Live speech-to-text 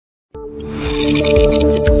This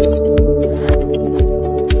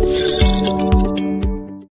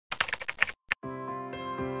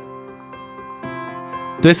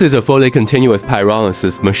is a fully continuous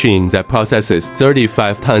pyrolysis machine that processes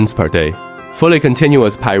 35 tons per day. Fully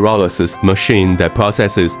continuous pyrolysis machine that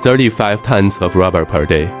processes 35 tons of rubber per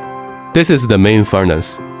day. This is the main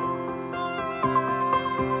furnace.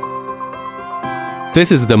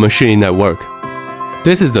 This is the machine at work.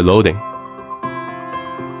 This is the loading.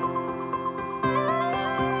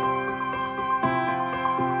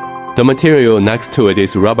 The material next to it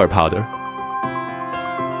is rubber powder.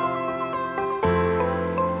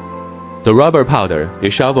 The rubber powder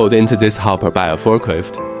is shoveled into this hopper by a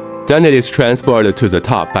forklift. Then it is transported to the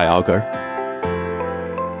top by auger.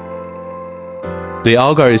 The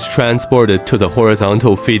auger is transported to the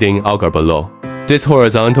horizontal feeding auger below. This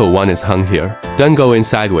horizontal one is hung here, then going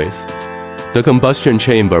sideways. The combustion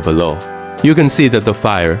chamber below. You can see that the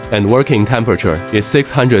fire and working temperature is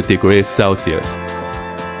 600 degrees Celsius.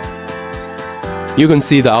 You can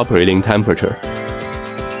see the operating temperature.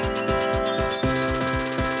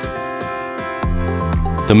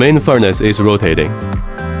 The main furnace is rotating.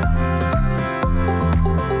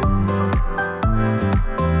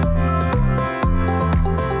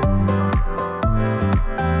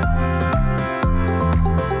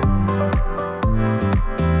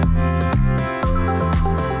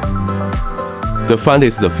 The front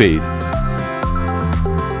is the feed.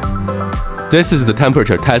 This is the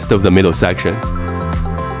temperature test of the middle section.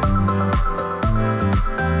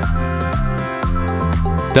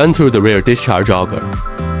 Done through the rear discharge auger.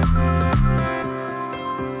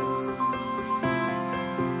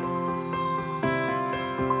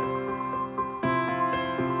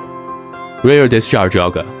 Rear discharge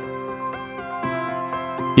auger.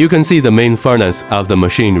 You can see the main furnace of the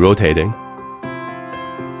machine rotating.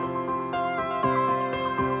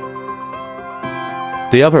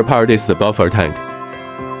 The upper part is the buffer tank.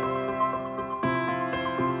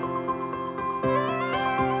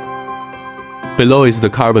 Below is the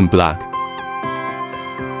carbon black.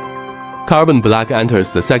 Carbon black enters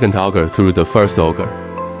the second auger through the first auger.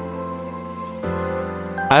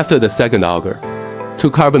 After the second auger, to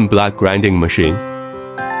carbon black grinding machine.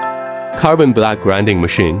 Carbon black grinding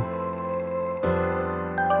machine.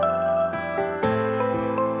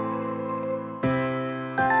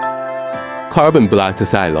 Carbon black to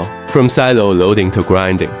silo. From silo loading to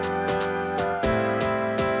grinding.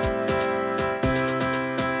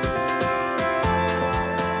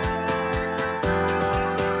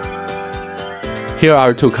 Here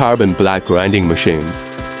are two carbon black grinding machines.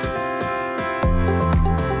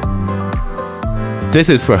 This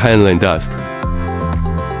is for handling dust.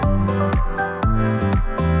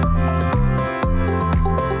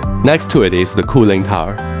 Next to it is the cooling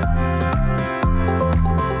tower.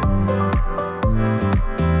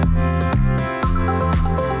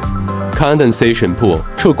 Condensation pool,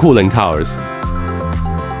 two cooling towers.